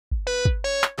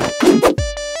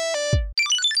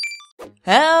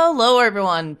Hello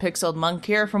everyone, Pixeled Monk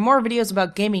here. For more videos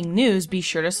about gaming news, be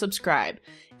sure to subscribe.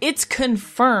 It's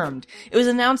confirmed! It was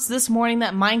announced this morning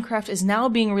that Minecraft is now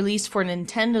being released for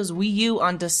Nintendo's Wii U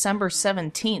on December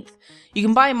 17th. You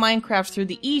can buy Minecraft through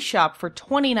the eShop for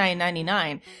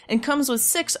 $29.99 and comes with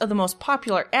 6 of the most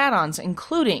popular add-ons,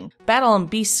 including Battle &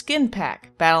 Beast Skin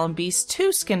Pack, Battle & Beast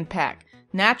 2 Skin Pack,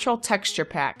 Natural Texture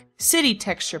Pack, City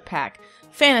Texture Pack,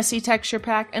 Fantasy Texture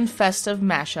Pack, and Festive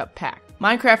Mashup Pack.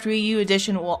 Minecraft Wii U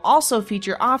Edition will also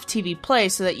feature off-TV play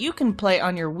so that you can play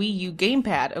on your Wii U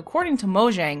gamepad, according to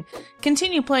Mojang,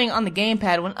 continue playing on the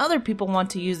gamepad when other people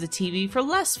want to use the TV for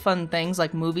less fun things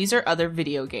like movies or other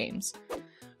video games.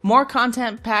 More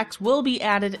content packs will be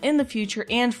added in the future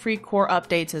and free core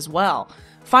updates as well.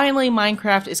 Finally,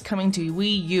 Minecraft is coming to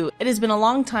Wii U. It has been a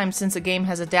long time since the game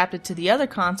has adapted to the other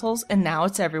consoles, and now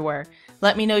it's everywhere.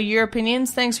 Let me know your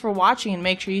opinions, thanks for watching, and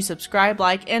make sure you subscribe,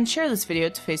 like, and share this video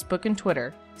to Facebook and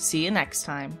Twitter. See you next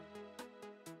time.